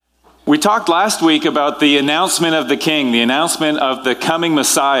We talked last week about the announcement of the King, the announcement of the coming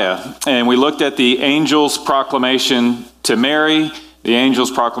Messiah, and we looked at the angel's proclamation to Mary, the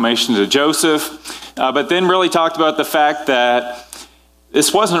angel's proclamation to Joseph, but then really talked about the fact that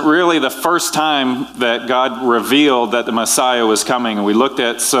this wasn't really the first time that God revealed that the Messiah was coming. And we looked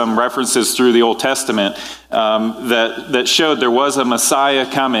at some references through the Old Testament that showed there was a Messiah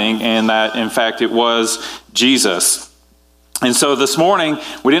coming, and that, in fact, it was Jesus. And so this morning,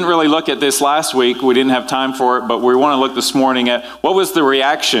 we didn't really look at this last week. We didn't have time for it, but we want to look this morning at what was the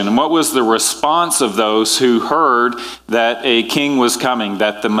reaction and what was the response of those who heard that a king was coming,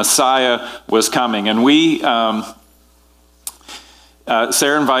 that the Messiah was coming. And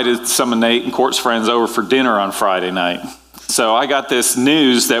Sarah invited some of Nate and Court's friends over for dinner on Friday night. So I got this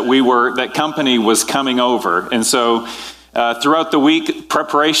news that company was coming over. And so throughout the week,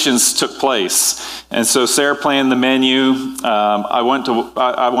 preparations took place. And so Sarah planned the menu. I went to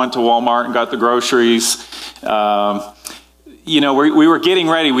Walmart and got the groceries. We were getting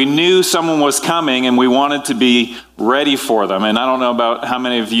ready. We knew someone was coming, and we wanted to be ready for them. And I don't know about how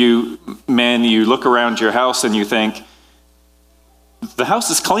many of you men, you look around your house and you think, the house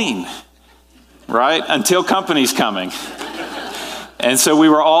is clean, right? Until company's coming. And so we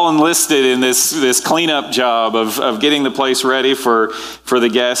were all enlisted in this cleanup job of getting the place ready for the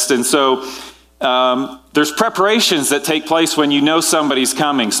guest. And so there's preparations that take place when you know somebody's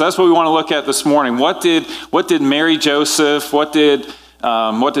coming. So that's what we want to look at this morning. What did Mary, Joseph, what did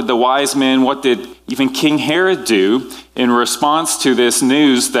the wise men, what did even King Herod do in response to this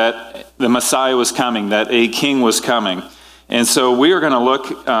news that the Messiah was coming, that a king was coming? And so we are going to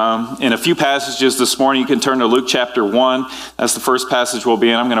look in a few passages this morning. You can turn to Luke chapter 1. That's the first passage we'll be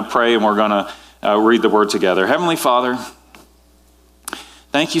in. I'm going to pray and we're going to read the word together. Heavenly Father,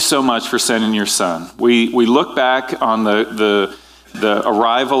 thank you so much for sending your son. We look back on the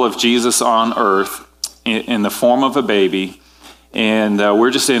arrival of Jesus on earth in the form of a baby, and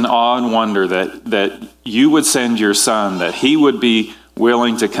we're just in awe and wonder that you would send your son, that he would be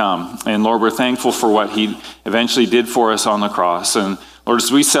willing to come. And Lord, we're thankful for what he eventually did for us on the cross. And Lord,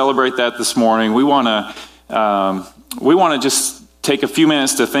 as we celebrate that this morning, we want to just take a few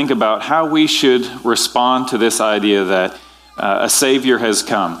minutes to think about how we should respond to this idea that a Savior has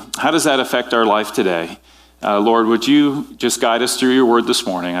come. How does that affect our life today? Lord, would you just guide us through your word this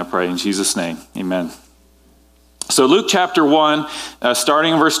morning, I pray in Jesus' name. Amen. So Luke chapter 1,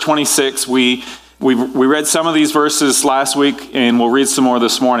 starting in verse 26, we read some of these verses last week, and we'll read some more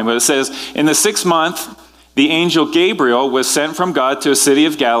this morning. But it says, in the 6th month, the angel Gabriel was sent from God to a city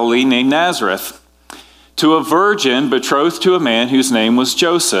of Galilee named Nazareth, to a virgin betrothed to a man whose name was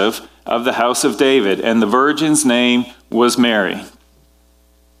Joseph, of the house of David, and the virgin's name was Mary.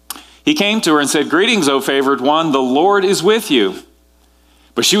 He came to her and said, "Greetings, O favored one, the Lord is with you."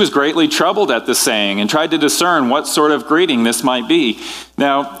 But she was greatly troubled at the saying and tried to discern what sort of greeting this might be.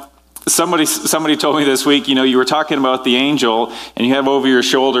 Now, Somebody told me this week, you were talking about the angel, and you have over your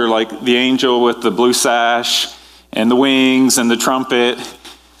shoulder like the angel with the blue sash and the wings and the trumpet.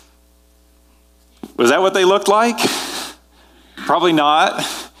 Was that what they looked like? Probably not.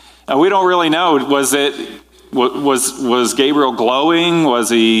 We don't really know. Was Gabriel glowing? Was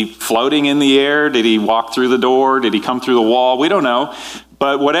he floating in the air? Did he walk through the door? Did he come through the wall? We don't know.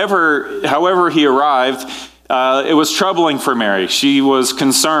 But however he arrived, it was troubling for Mary. She was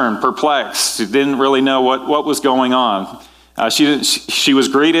concerned, perplexed. She didn't really know what was going on. She was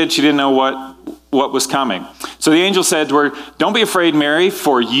greeted. She didn't know what was coming. So the angel said to her, "Don't be afraid, Mary,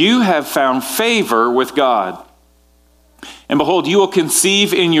 for you have found favor with God. And behold, you will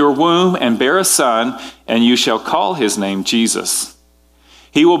conceive in your womb and bear a son, and you shall call his name Jesus.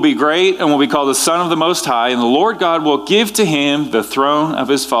 He will be great and will be called the Son of the Most High, and the Lord God will give to him the throne of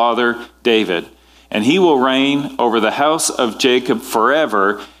his father David. And he will reign over the house of Jacob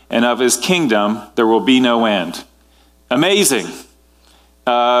forever, and of his kingdom there will be no end." Amazing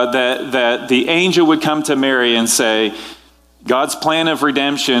that the angel would come to Mary and say, God's plan of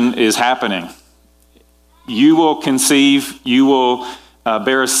redemption is happening. You will conceive, you will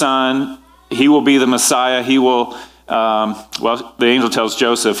bear a son, he will be the Messiah, he will, the angel tells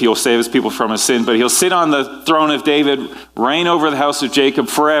Joseph he will save his people from his sin, but he'll sit on the throne of David, reign over the house of Jacob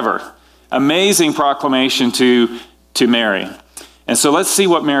forever. Amazing proclamation to Mary. And so let's see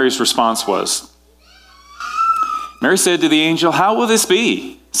what Mary's response was. Mary said to the angel, "How will this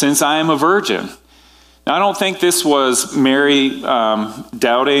be, since I am a virgin?" Now, I don't think this was Mary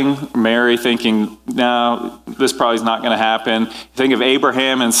doubting, Mary thinking, no, this probably is not going to happen. Think of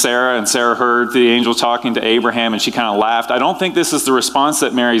Abraham and Sarah heard the angel talking to Abraham, and she kind of laughed. I don't think this is the response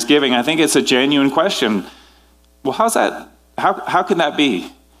that Mary's giving. I think it's a genuine question. Well, how's that? How can that be?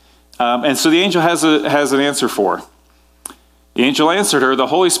 And so the angel has an answer for her. The angel answered her, "The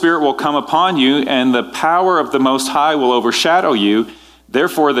Holy Spirit will come upon you, and the power of the Most High will overshadow you.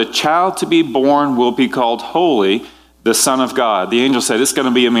 Therefore, the child to be born will be called Holy, the Son of God." The angel said, it's going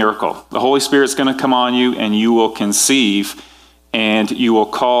to be a miracle. The Holy Spirit's going to come on you, and you will conceive, and you will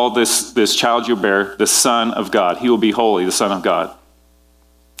call this child you bear the Son of God. He will be holy, the Son of God.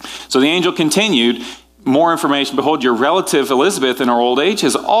 So the angel continued, more information. "Behold, your relative Elizabeth in her old age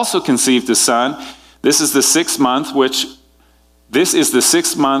has also conceived a son. This is the sixth month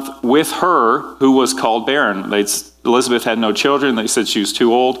with her who was called barren." Elizabeth had no children. They said she was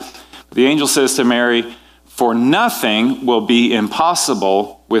too old. The angel says to Mary, "For nothing will be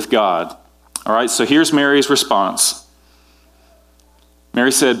impossible with God." All right, so here's Mary's response.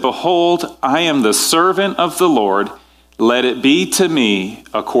 Mary said, "Behold, I am the servant of the Lord. Let it be to me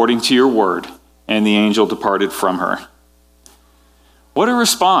according to your word." And the angel departed from her. What a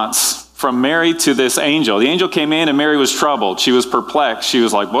response from Mary to this angel. The angel came in and Mary was troubled. She was perplexed. She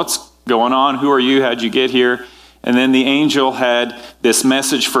was like, "What's going on? Who are you? How'd you get here?" And then the angel had this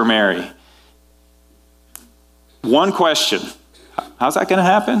message for Mary. One question: how's that going to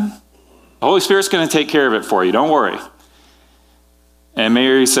happen? The Holy Spirit's going to take care of it for you. Don't worry. And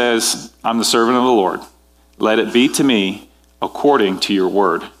Mary says, "I'm the servant of the Lord. Let it be to me according to your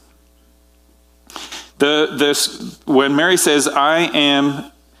word." When Mary says, "I am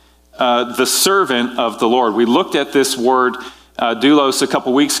the servant of the Lord," we looked at this word doulos a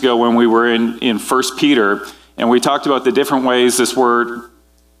couple weeks ago when we were in 1 Peter, and we talked about the different ways this word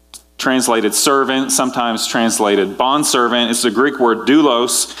translated servant, sometimes translated bondservant. It's the Greek word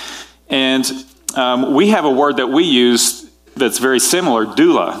doulos. And we have a word that we use that's very similar,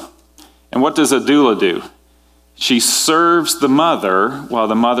 doula. And what does a doula do? She serves the mother while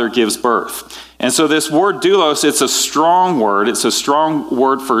the mother gives birth. And so this word doulos, it's a strong word. It's a strong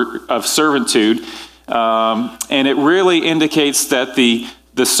word of servitude. And it really indicates that the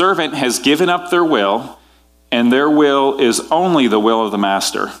servant has given up their will, and their will is only the will of the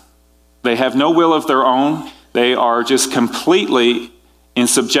master. They have no will of their own. They are just completely in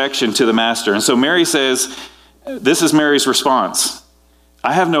subjection to the master. And so Mary says, this is Mary's response: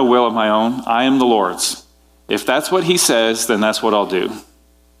 "I have no will of my own. I am the Lord's. If that's what he says, then that's what I'll do."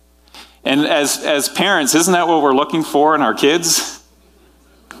 And as parents, isn't that what we're looking for in our kids?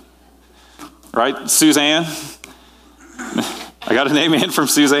 Right, Suzanne? I got an amen from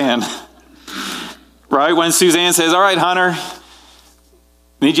Suzanne. Right, when Suzanne says, "All right, Hunter,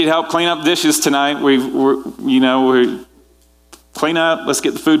 need you to help clean up dishes tonight. We clean up, let's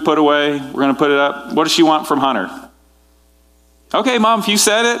get the food put away. We're going to put it up." What does she want from Hunter? "Okay, Mom, if you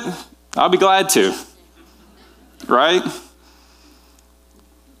said it, I'll be glad to." Right?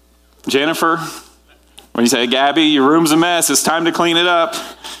 Jennifer, when you say, "Gabby, your room's a mess. It's time to clean it up."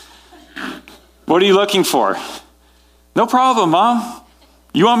 What are you looking for? "No problem, Mom.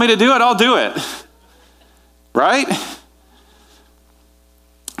 You want me to do it? I'll do it." Right?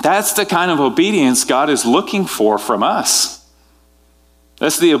 That's the kind of obedience God is looking for from us.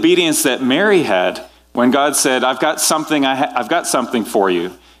 That's the obedience that Mary had when God said, I've got something for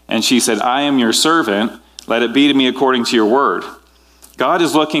you. And she said, "I am your servant. Let it be to me according to your word." God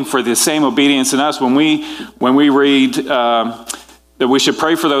is looking for the same obedience in us when we read that we should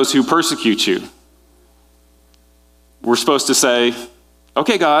pray for those who persecute you. We're supposed to say,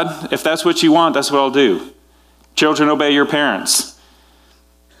 "Okay, God, if that's what you want, that's what I'll do." Children, obey your parents.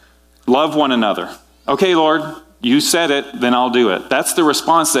 Love one another. "Okay, Lord, you said it, then I'll do it." That's the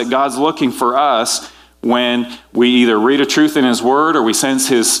response that God's looking for us when we either read a truth in his word or we sense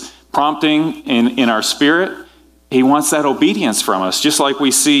his prompting in our spirit. He wants that obedience from us, just like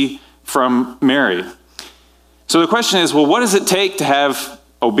we see from Mary. So the question is, well, what does it take to have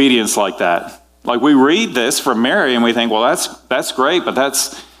obedience like that? Like, we read this from Mary and we think, well, that's great, but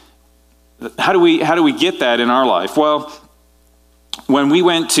how do we get that in our life? Well, when we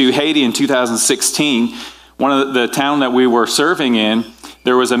went to Haiti in 2016, one of the town that we were serving in,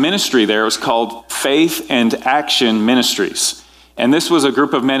 there was a ministry there. It was called Faith and Action Ministries. And this was a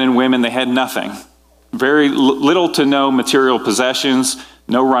group of men and women. They had nothing. Very little to no material possessions,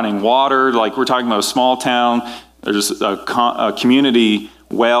 no running water. Like, we're talking about a small town. There's a community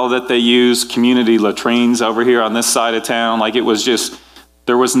well that they use, community latrines over here on this side of town. Like, it was just,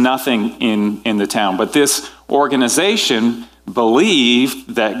 there was nothing in the town. But this organization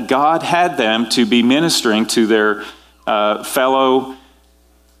believed that God had them to be ministering to their fellow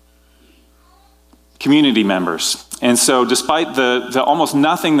community members. And so despite the almost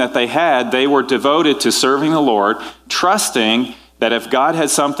nothing that they had, they were devoted to serving the Lord, trusting that if God had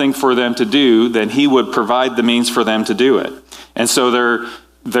something for them to do, then he would provide the means for them to do it. And so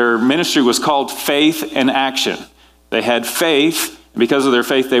their ministry was called Faith and Action. They had faith, and because of their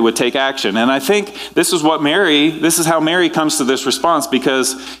faith, they would take action. And I think this is how Mary comes to this response,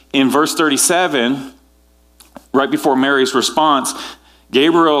 because in verse 37, right before Mary's response,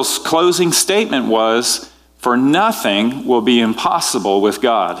 Gabriel's closing statement was, "For nothing will be impossible with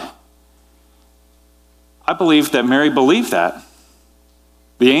God." I believe that Mary believed that.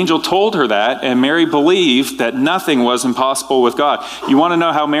 The angel told her that, and Mary believed that nothing was impossible with God. You want to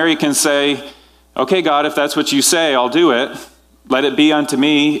know how Mary can say, "Okay, God, if that's what you say, I'll do it. Let it be unto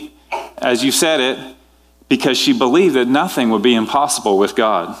me as you said it," because she believed that nothing would be impossible with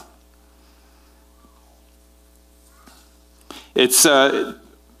God.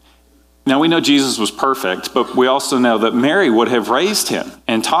 Now we know Jesus was perfect, but we also know that Mary would have raised him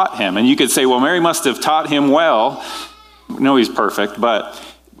and taught him. And you could say, well, Mary must have taught him well. No, he's perfect, but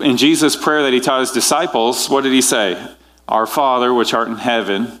in Jesus' prayer that he taught his disciples, what did he say? "Our Father, which art in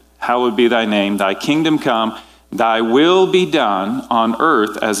heaven, hallowed be thy name. Thy kingdom come, thy will be done on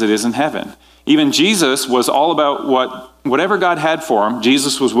earth as it is in heaven." Even Jesus was all about whatever God had for him,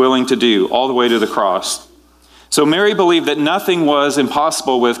 Jesus was willing to do all the way to the cross. So Mary believed that nothing was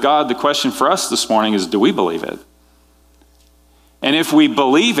impossible with God. The question for us this morning is, do we believe it? And if we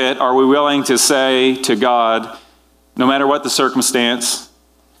believe it, are we willing to say to God, no matter what the circumstance,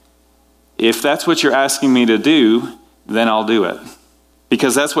 if that's what you're asking me to do, then I'll do it.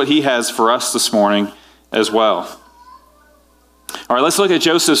 Because that's what he has for us this morning as well. All right, let's look at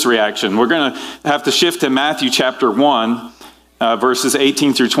Joseph's reaction. We're going to have to shift to Matthew chapter 1, verses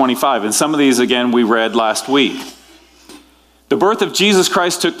 18 through 25. And some of these, again, we read last week. The birth of Jesus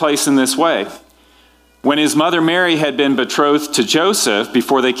Christ took place in this way. When his mother Mary had been betrothed to Joseph,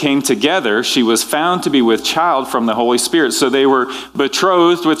 before they came together, she was found to be with child from the Holy Spirit. So they were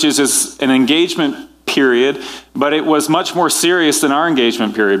betrothed, which is an engagement period, but it was much more serious than our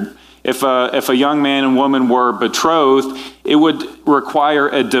engagement period. If a young man and woman were betrothed, it would require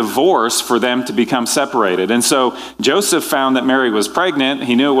a divorce for them to become separated. And so Joseph found that Mary was pregnant.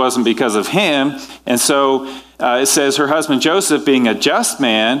 He knew it wasn't because of him. And so it says her husband Joseph, being a just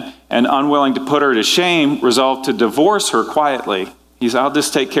man and unwilling to put her to shame, resolved to divorce her quietly. He said, "I'll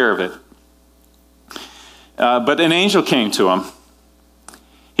just take care of it." But an angel came to him.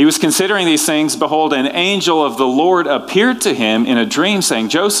 He was considering these things. Behold, an angel of the Lord appeared to him in a dream, saying,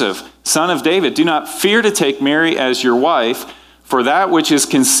 "Joseph, son of David, do not fear to take Mary as your wife, for that which is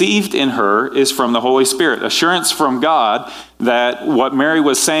conceived in her is from the Holy Spirit." Assurance from God that what Mary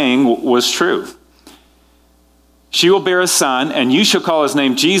was saying was true. "She will bear a son, and you shall call his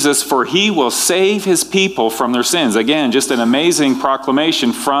name Jesus, for he will save his people from their sins." Again, just an amazing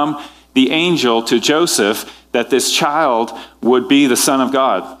proclamation from the angel to Joseph that this child would be the Son of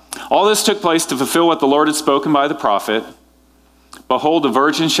God. All this took place to fulfill what the Lord had spoken by the prophet. "Behold, a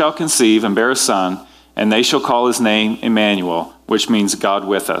virgin shall conceive and bear a son, and they shall call his name Emmanuel," which means God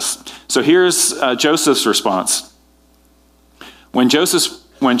with us. So here's Joseph's response. When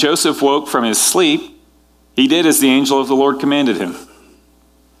Joseph woke from his sleep, he did as the angel of the Lord commanded him.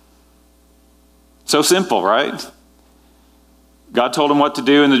 So simple, right? God told him what to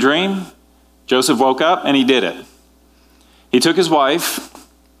do in the dream. Joseph woke up and he did it. He took his wife,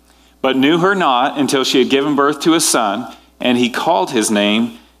 but knew her not until she had given birth to a son, and he called his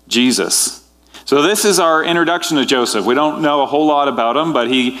name Jesus. So this is our introduction to Joseph. We don't know a whole lot about him, but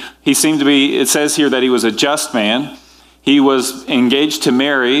he seemed to be, it says here that he was a just man. He was engaged to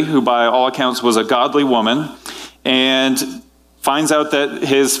Mary, who by all accounts was a godly woman, and finds out that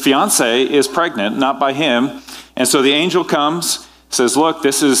his fiancée is pregnant, not by him. And so the angel comes, says, "Look,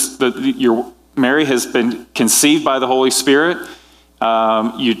 this is Mary has been conceived by the Holy Spirit.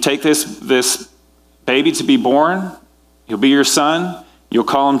 You take this baby to be born. He'll be your son. You'll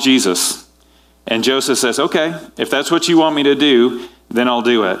call him Jesus." And Joseph says, "Okay, if that's what you want me to do, then I'll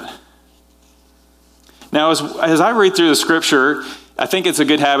do it." Now, as I read through the scripture, I think it's a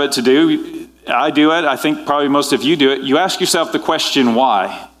good habit to do. I do it. I think probably most of you do it. You ask yourself the question,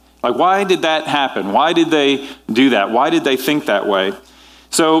 why? Like, why did that happen? Why did they do that? Why did they think that way?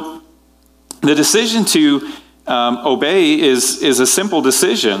 So the decision to obey is a simple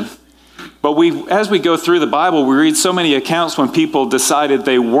decision. But as we go through the Bible, we read so many accounts when people decided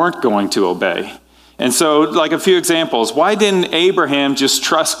they weren't going to obey. And so, like a few examples, why didn't Abraham just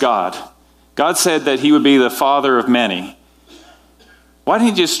trust God? God said that he would be the father of many. Why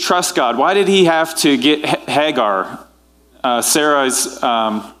didn't he just trust God? Why did he have to get Hagar, Sarah's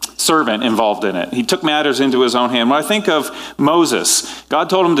servant, involved in it? He took matters into his own hand. When I think of Moses, God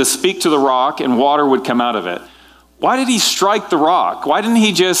told him to speak to the rock and water would come out of it. Why did he strike the rock? Why didn't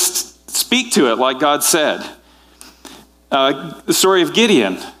he just speak to it like God said? The story of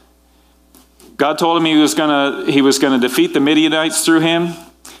Gideon. God told him he was going to defeat the Midianites through him.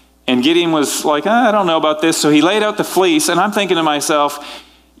 And Gideon was like, I don't know about this. So he laid out the fleece. And I'm thinking to myself,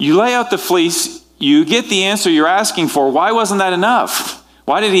 you lay out the fleece, you get the answer you're asking for. Why wasn't that enough?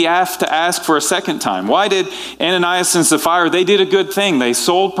 Why did he have to ask for a second time? Why did Ananias and Sapphira, they did a good thing. They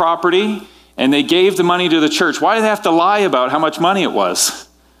sold property and they gave the money to the church. Why did they have to lie about how much money it was?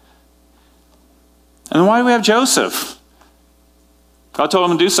 And then why do we have Joseph? God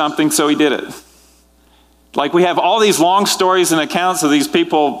told him to do something, so he did it. Like, we have all these long stories and accounts of these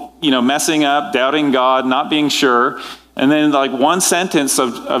people, messing up, doubting God, not being sure. And then like one sentence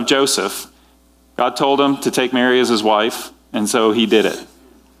of Joseph. God told him to take Mary as his wife, and so he did it.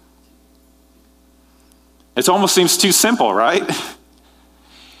 It almost seems too simple, right?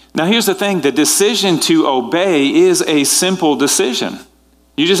 Now here's the thing. The decision to obey is a simple decision.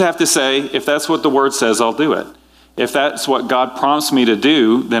 You just have to say, if that's what the word says, I'll do it. If that's what God prompts me to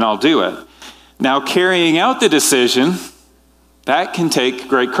do, then I'll do it. Now, carrying out the decision, that can take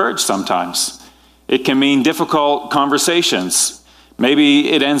great courage sometimes. It can mean difficult conversations. Maybe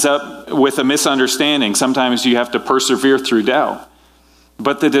it ends up with a misunderstanding. Sometimes you have to persevere through doubt.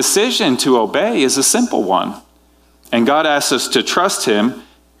 But the decision to obey is a simple one. And God asks us to trust him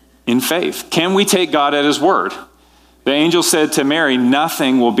in faith. Can we take God at his word? The angel said to Mary,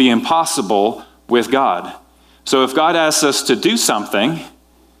 nothing will be impossible with God. So if God asks us to do something,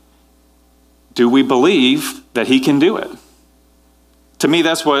 do we believe that he can do it? To me,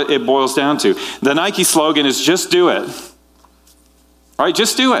 that's what it boils down to. The Nike slogan is just do it. All right,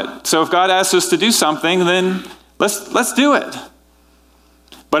 just do it. So if God asks us to do something, then let's do it.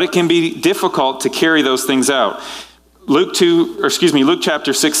 But it can be difficult to carry those things out. Luke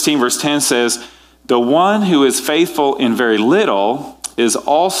chapter 16, verse 10 says, the one who is faithful in very little is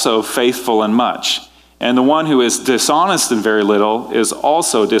also faithful in much. And the one who is dishonest in very little is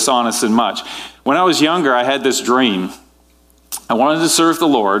also dishonest in much. When I was younger, I had this dream. I wanted to serve the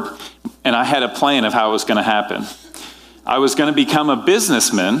Lord, and I had a plan of how it was going to happen. I was going to become a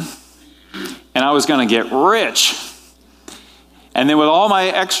businessman, and I was going to get rich. And then with all my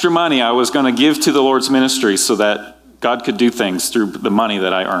extra money, I was going to give to the Lord's ministry so that God could do things through the money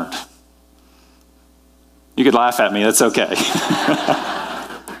that I earned. You could laugh at me, that's okay.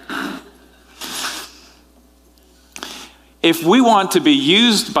 If we want to be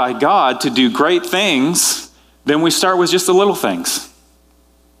used by God to do great things, then we start with just the little things.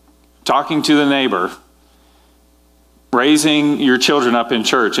 Talking to the neighbor. Raising your children up in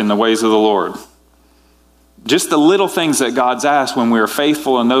church in the ways of the Lord. Just the little things that God's asked. When we are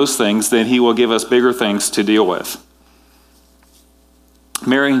faithful in those things, then he will give us bigger things to deal with.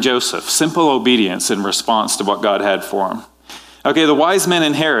 Mary and Joseph. Simple obedience in response to what God had for them. Okay, the wise men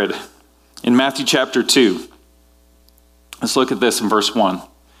and Herod in Matthew chapter 2. Let's look at this in verse 1.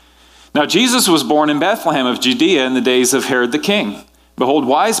 Now Jesus was born in Bethlehem of Judea in the days of Herod the king. Behold,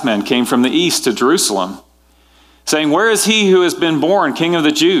 wise men came from the east to Jerusalem, saying, where is he who has been born King of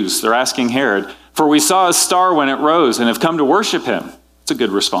the Jews? They're asking Herod. For we saw his star when it rose and have come to worship him. It's a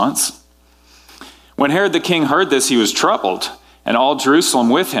good response. When Herod the king heard this, he was troubled, and all Jerusalem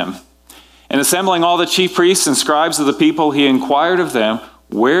with him. And assembling all the chief priests and scribes of the people, he inquired of them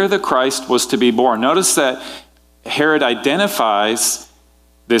where the Christ was to be born. Notice that Herod identifies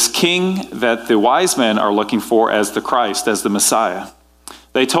this king that the wise men are looking for as the Christ, as the Messiah.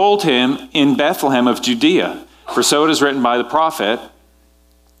 They told him in Bethlehem of Judea, for so it is written by the prophet,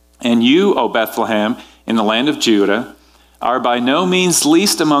 and you, O Bethlehem, in the land of Judah, are by no means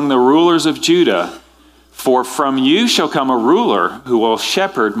least among the rulers of Judah, for from you shall come a ruler who will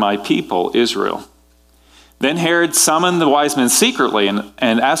shepherd my people Israel. Then Herod summoned the wise men secretly and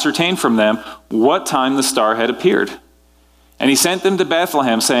ascertained from them what time the star had appeared. And he sent them to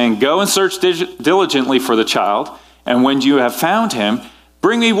Bethlehem, saying, go and search diligently for the child, and when you have found him,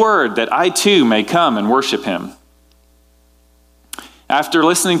 bring me word that I too may come and worship him. After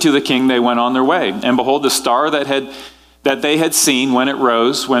listening to the king, they went on their way. And behold, the star that they had seen when it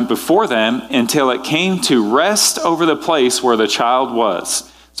rose went before them until it came to rest over the place where the child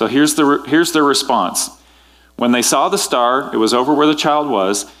was. So here's the response. When they saw the star, it was over where the child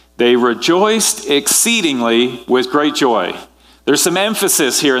was, they rejoiced exceedingly with great joy. There's some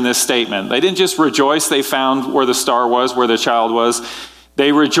emphasis here in this statement. They didn't just rejoice they found where the star was, where the child was.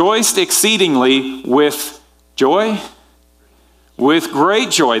 They rejoiced exceedingly with joy, with great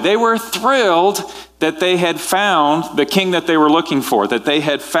joy. They were thrilled that they had found the king that they were looking for, that they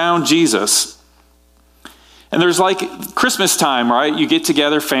had found Jesus. And there's like Christmas time, right? You get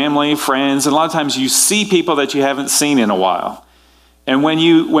together, family, friends, and a lot of times you see people that you haven't seen in a while. And when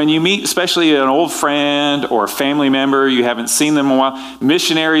you meet, especially an old friend or a family member, you haven't seen them in a while,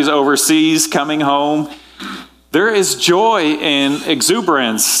 missionaries overseas coming home, there is joy and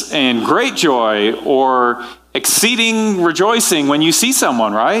exuberance and great joy or exceeding rejoicing when you see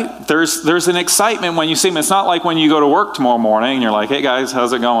someone, right? There's an excitement when you see them. It's not like when you go to work tomorrow morning and you're like, hey guys,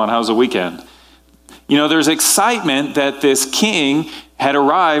 how's it going? How's the weekend? There's excitement that this king had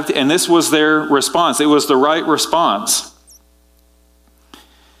arrived, and this was their response. It was the right response.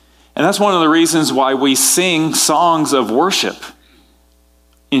 And that's one of the reasons why we sing songs of worship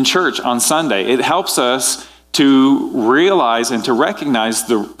in church on Sunday. It helps us to realize and to recognize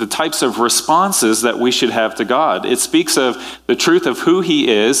the types of responses that we should have to God. It speaks of the truth of who he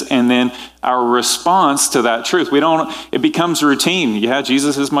is and then our response to that truth. It becomes routine. Yeah,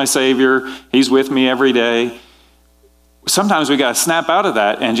 Jesus is my Savior. He's with me every day. Sometimes we got to snap out of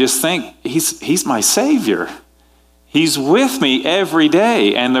that and just think, he's my Savior. He's with me every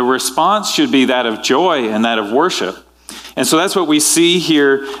day. And the response should be that of joy and that of worship. And so that's what we see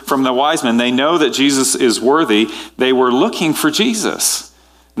here from the wise men. They know that Jesus is worthy. They were looking for Jesus,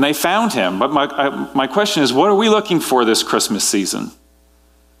 and they found him. But my question is, what are we looking for this Christmas season?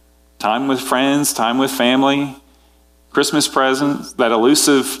 Time with friends, time with family, Christmas presents, that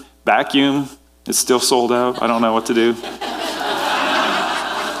elusive vacuum. It's still sold out. I don't know what to do.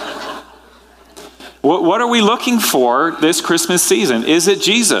 What are we looking for this Christmas season? Is it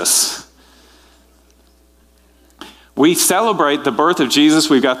Jesus? We celebrate the birth of Jesus.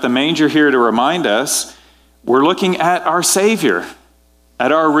 We've got the manger here to remind us. We're looking at our Savior,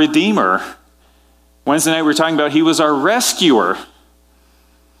 at our Redeemer. Wednesday night we were talking about he was our rescuer.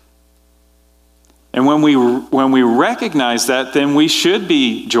 And when we recognize that, then we should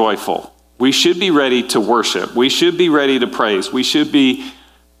be joyful. We should be ready to worship. We should be ready to praise. We should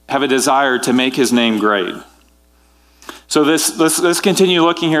have a desire to make his name great. So let's continue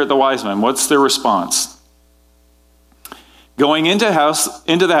looking here at the wise men. What's their response? Going into the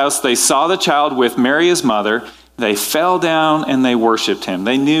house, they saw the child with Mary his mother. They fell down and they worshiped him.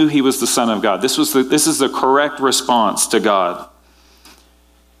 They knew he was the Son of God. This is the correct response to God.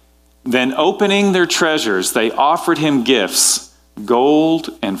 Then opening their treasures, they offered him gifts, gold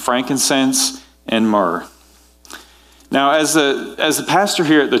and frankincense and myrrh. Now, as a pastor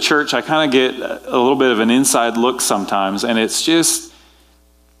here at the church, I kind of get a little bit of an inside look sometimes, and it's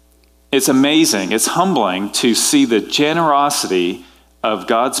amazing. It's humbling to see the generosity of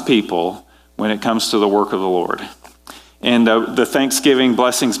God's people when it comes to the work of the Lord. And the Thanksgiving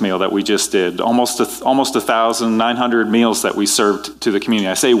blessings meal that we just did, almost 1,900 meals that we served to the community.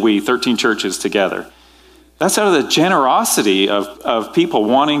 I say we, 13 churches together. That's out of the generosity of people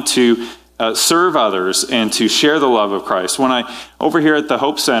wanting to serve others and to share the love of Christ. Over here at the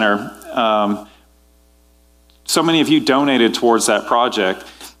Hope Center, so many of you donated towards that project.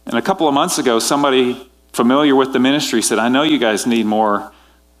 And a couple of months ago, somebody familiar with the ministry said, I know you guys need more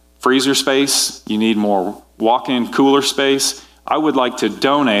freezer space. You need more walk-in cooler space. I would like to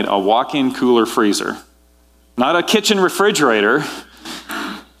donate a walk-in cooler freezer. Not a kitchen refrigerator,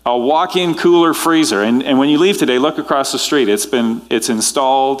 a walk-in cooler freezer. And when you leave today, look across the street. It's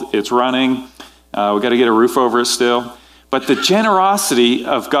installed, it's running. We've got to get a roof over it still. But the generosity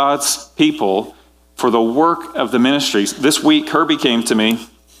of God's people for the work of the ministries. This week, Herbie came to me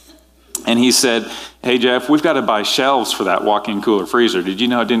and he said, hey, Jeff, we've got to buy shelves for that walk-in cooler freezer. Did you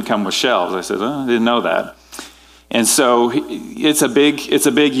know it didn't come with shelves? I said, oh, I didn't know that. And so it's a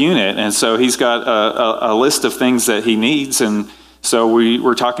big unit. And so he's got a list of things that he needs. And so we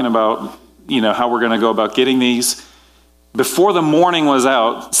were talking about, how we're going to go about getting these. Before the morning was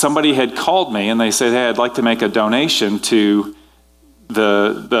out, somebody had called me and they said, hey, I'd like to make a donation to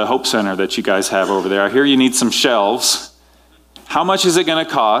the Hope Center that you guys have over there. I hear you need some shelves. How much is it going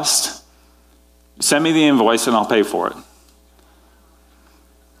to cost? Send me the invoice and I'll pay for it.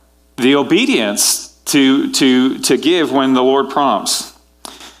 The obedience to give when the Lord prompts.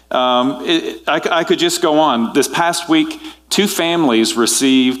 I could just go on. This past week, 2 families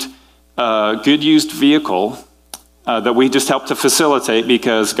received a good used vehicle that we just helped to facilitate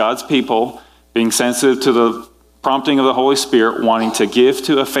because God's people, being sensitive to the prompting of the Holy Spirit, wanting to give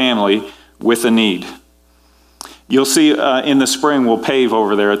to a family with a need. You'll see in the spring we'll pave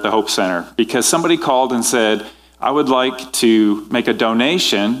over there at the Hope Center because somebody called and said, I would like to make a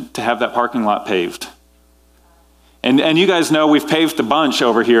donation to have that parking lot paved. And you guys know we've paved a bunch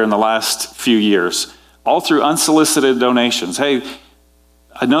over here in the last few years, all through unsolicited donations. Hey,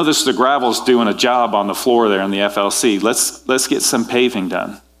 I know the gravel's doing a job on the floor there in the FLC. Let's get some paving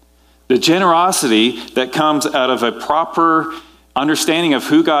done. The generosity that comes out of a proper understanding of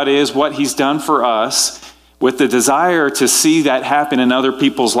who God is, what he's done for us. with the desire to see that happen in other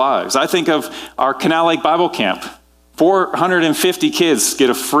people's lives. I think of our Canal Lake Bible Camp. 450 kids get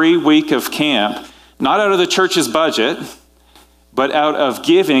a free week of camp, not out of the church's budget, but out of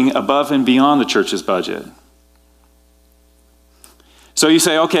giving above and beyond the church's budget. So you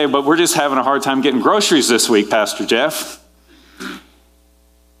say, okay, but we're just having a hard time getting groceries this week, Pastor Jeff.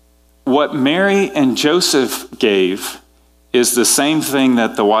 What Mary and Joseph gave is the same thing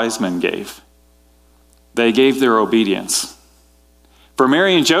that the wise men gave. They gave their obedience. For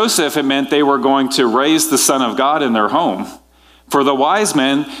Mary and Joseph, it meant they were going to raise the Son of God in their home. For the wise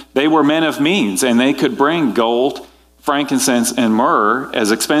men, they were men of means, and they could bring gold, frankincense, and myrrh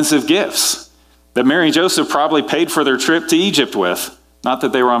as expensive gifts that Mary and Joseph probably paid for their trip to Egypt with, not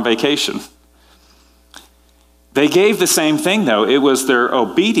that they were on vacation. They gave the same thing, though. It was their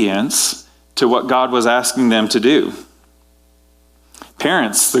obedience to what God was asking them to do.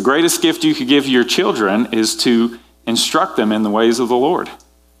 Parents, the greatest gift you could give your children is to instruct them in the ways of the Lord.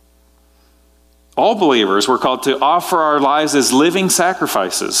 All believers were called to offer our lives as living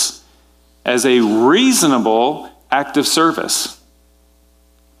sacrifices, as a reasonable act of service,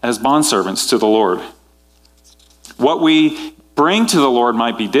 as bondservants to the Lord. What we bring to the Lord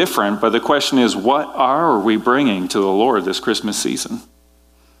might be different, but the question is, what are we bringing to the Lord this Christmas season?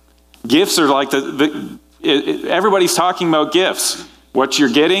 Gifts are like everybody's talking about gifts. What you're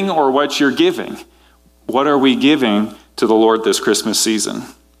getting or what you're giving. What are we giving to the Lord this Christmas season?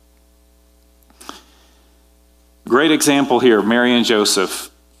 Great example here, Mary and Joseph,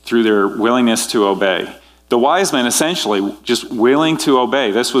 through their willingness to obey. The wise men essentially just willing to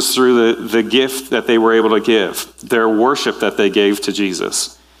obey. This was through the gift that they were able to give, their worship that they gave to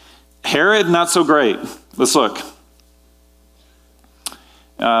Jesus. Herod, not so great. Let's look.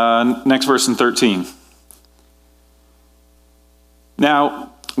 Next verse in 13.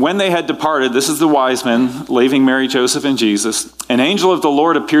 Now, when they had departed, this is the wise men leaving Mary, Joseph, and Jesus, an angel of the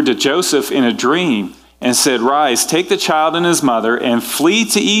Lord appeared to Joseph in a dream and said, "Rise, take the child and his mother and flee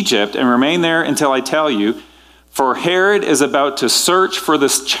to Egypt and remain there until I tell you, for Herod is about to search for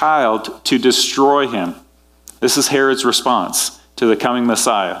this child to destroy him." This is Herod's response to the coming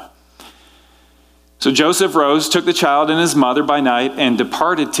Messiah. So Joseph rose, took the child and his mother by night, and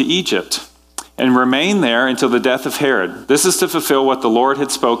departed to Egypt, and remained there until the death of Herod. This is to fulfill what the Lord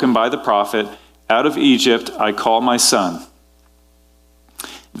had spoken by the prophet, "Out of Egypt I call my son."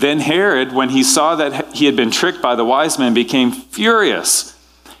 Then Herod, when he saw that he had been tricked by the wise men, became furious.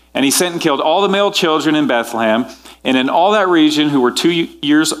 And he sent and killed all the male children in Bethlehem and in all that region who were 2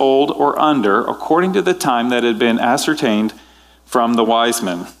 years old or under, according to the time that had been ascertained from the wise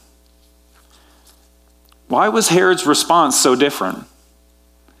men. Why was Herod's response so different?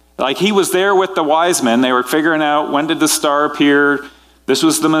 Like, he was there with the wise men. They were figuring out, when did the star appear? This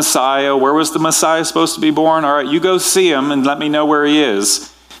was the Messiah. Where was the Messiah supposed to be born? All right, you go see him and let me know where he is.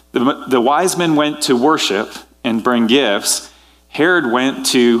 The wise men went to worship and bring gifts. Herod went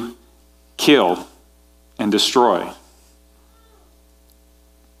to kill and destroy.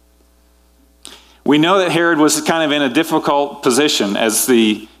 We know that Herod was kind of in a difficult position as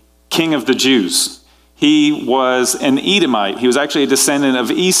the king of the Jews. He was an Edomite. He was actually a descendant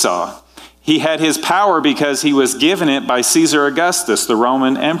of Esau. He had his power because he was given it by Caesar Augustus, the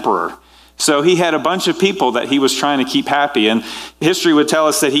Roman emperor. So he had a bunch of people that he was trying to keep happy. And history would tell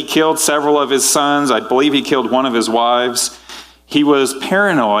us that he killed several of his sons. I believe he killed one of his wives. He was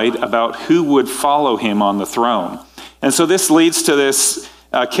paranoid about who would follow him on the throne. And so this leads to this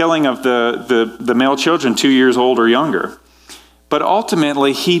killing of the male children 2 years old or younger. But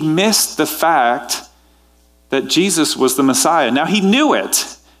ultimately, he missed the fact that Jesus was the Messiah. Now, he knew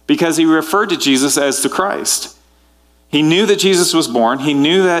it because he referred to Jesus as the Christ. He knew that Jesus was born. He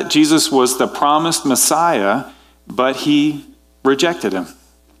knew that Jesus was the promised Messiah, but he rejected him.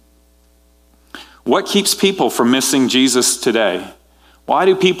 What keeps people from missing Jesus today? Why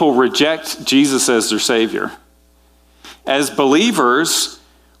do people reject Jesus as their Savior? As believers,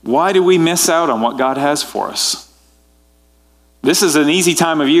 why do we miss out on what God has for us? This is an easy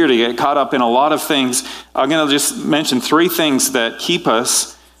time of year to get caught up in a lot of things. I'm going to just mention 3 things that keep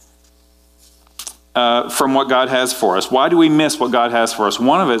us from what God has for us. Why do we miss what God has for us?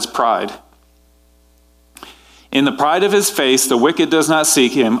 One of it is pride. In the pride of his face, the wicked does not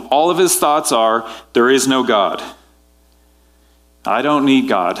seek him. All of his thoughts are, there is no God. I don't need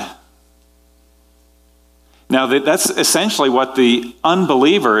God. Now, that's essentially what the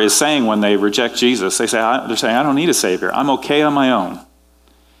unbeliever is saying when they reject Jesus. They're saying, I don't need a Savior. I'm okay on my own.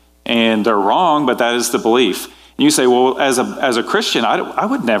 And they're wrong, but that is the belief. And you say, well, as a Christian, I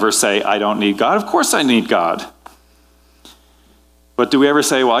would never say I don't need God. Of course I need God. But do we ever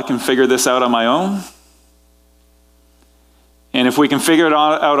say, well, I can figure this out on my own? And if we can figure it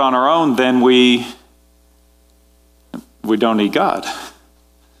out on our own, then we don't need God.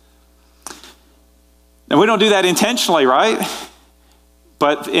 And we don't do that intentionally, right?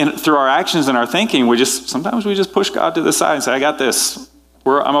 But through our actions and our thinking, sometimes we just push God to the side and say, I got this.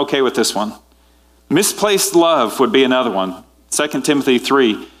 I'm okay with this one. Misplaced love would be another one. 2 Timothy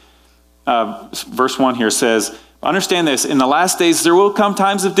 3, verse 1 here says, understand this, in the last days there will come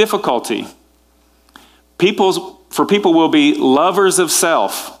times of difficulty. For people will be lovers of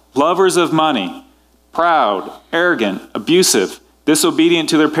self, lovers of money, proud, arrogant, abusive, disobedient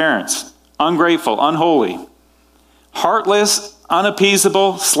to their parents, ungrateful, unholy, heartless,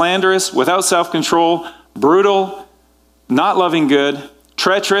 unappeasable, slanderous, without self-control, brutal, not loving good,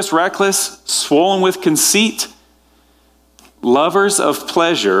 treacherous, reckless, swollen with conceit, lovers of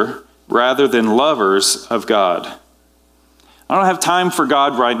pleasure rather than lovers of God. I don't have time for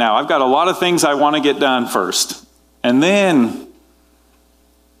God right now. I've got a lot of things I want to get done first. And then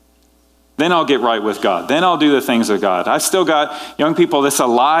I'll get right with God. Then I'll do the things of God. I've still got young people, that's a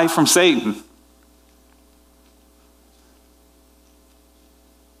lie from Satan.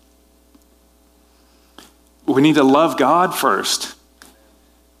 We need to love God first.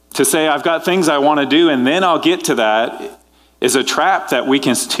 To say, I've got things I want to do, and then I'll get to that, is a trap that we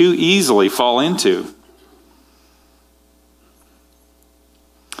can too easily fall into.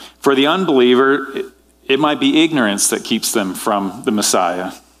 For the unbeliever, it might be ignorance that keeps them from the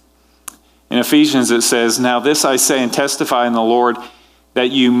Messiah. In Ephesians it says, now this I say and testify in the Lord,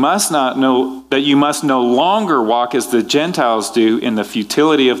 that you must no longer walk as the Gentiles do in the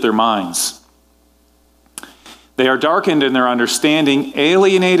futility of their minds. They are darkened in their understanding,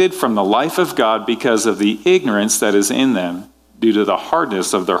 alienated from the life of God because of the ignorance that is in them due to the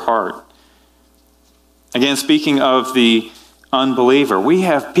hardness of their heart. Again, speaking of the unbeliever, we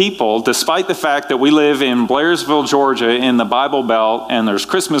have people, despite the fact that we live in Blairsville, Georgia, in the Bible Belt, and there's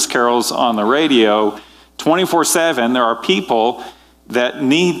Christmas carols on the radio 24/7, there are people that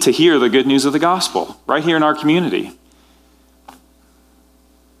need to hear the good news of the gospel right here in our community.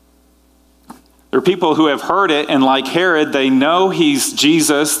 There are people who have heard it, and like Herod, they know he's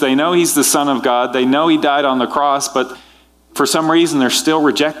Jesus, they know he's the Son of God, they know he died on the cross, but for some reason they're still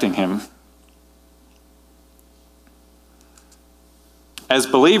rejecting him. As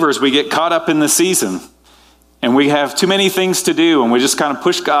believers, we get caught up in the season, and we have too many things to do, and we just kind of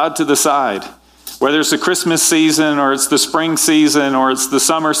push God to the side. Whether it's the Christmas season, or it's the spring season, or it's the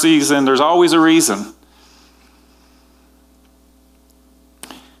summer season, there's always a reason.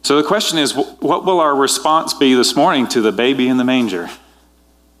 So the question is, what will our response be this morning to the baby in the manger?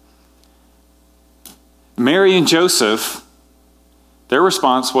 Mary and Joseph, their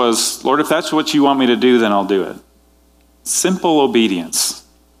response was, Lord, if that's what you want me to do, then I'll do it. Simple obedience.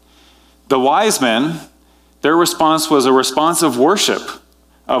 The wise men, their response was a response of worship,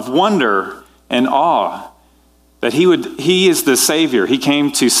 of wonder and awe, that he is the Savior. He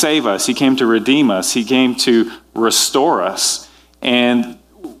came to save us. He came to redeem us. He came to restore us. And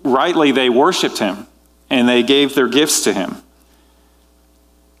rightly, they worshiped him, and they gave their gifts to him.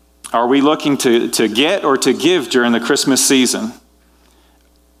 Are we looking to get or to give during the Christmas season?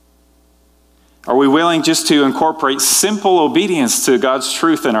 Are we willing just to incorporate simple obedience to God's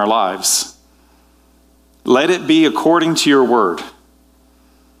truth in our lives? Let it be according to your word.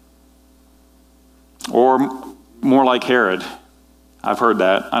 Or more like Herod. I've heard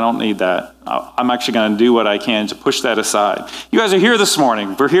that. I don't need that. I'm actually going to do what I can to push that aside. You guys are here this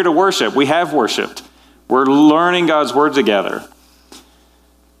morning. We're here to worship. We have worshiped. We're learning God's word together.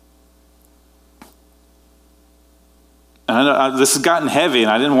 And this has gotten heavy, and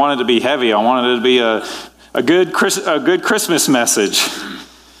I didn't want it to be heavy. I wanted it to be a good Christmas message.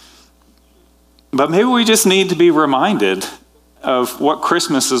 But maybe we just need to be reminded of what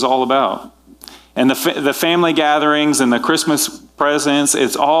Christmas is all about. And the family gatherings and the Christmas presents,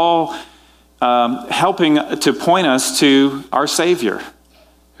 it's all helping to point us to our Savior,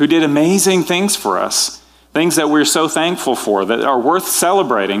 who did amazing things for us, things that we're so thankful for, that are worth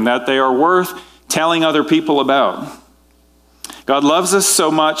celebrating, that they are worth telling other people about. God loves us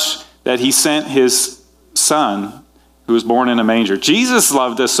so much that he sent his Son, who was born in a manger. Jesus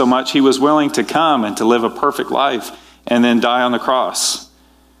loved us so much he was willing to come and to live a perfect life and then die on the cross.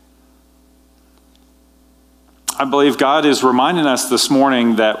 I believe God is reminding us this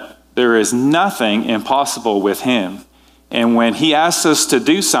morning that there is nothing impossible with him. And when he asks us to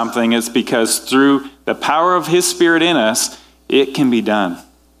do something, it's because through the power of his Spirit in us, it can be done.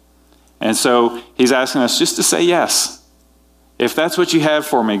 And so he's asking us just to say yes. If that's what you have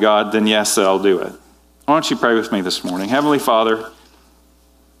for me, God, then yes, I'll do it. Why don't you pray with me this morning? Heavenly Father,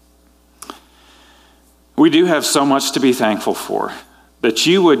 We do have so much to be thankful for, that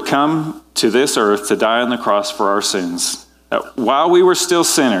you would come to this earth to die on the cross for our sins. That while we were still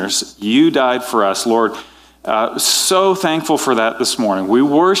sinners, you died for us, Lord. So thankful for that this morning. We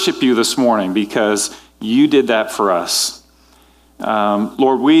worship you this morning because you did that for us.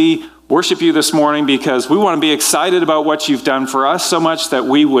 Lord, we worship you this morning because we want to be excited about what you've done for us so much that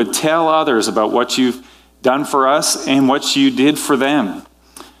we would tell others about what you've done for us and what you did for them.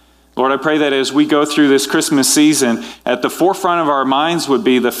 Lord, I pray that as we go through this Christmas season, at the forefront of our minds would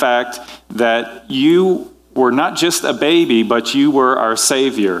be the fact that you were not just a baby, but you were our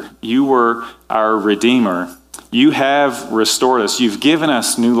Savior. You were our Redeemer. You have restored us. You've given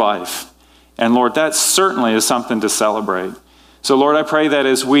us new life. And Lord, that certainly is something to celebrate. So Lord, I pray that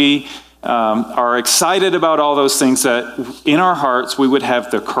as we are excited about all those things, that in our hearts we would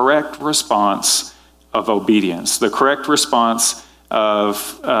have the correct response of obedience, the correct response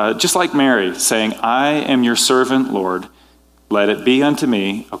of, just like Mary, saying, I am your servant, Lord. Let it be unto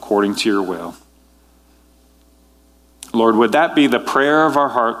me according to your will. Lord, would that be the prayer of our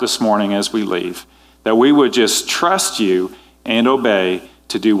heart this morning as we leave, that we would just trust you and obey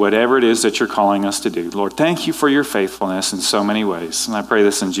to do whatever it is that you're calling us to do. Lord, thank you for your faithfulness in so many ways. And I pray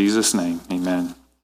this in Jesus' name. Amen.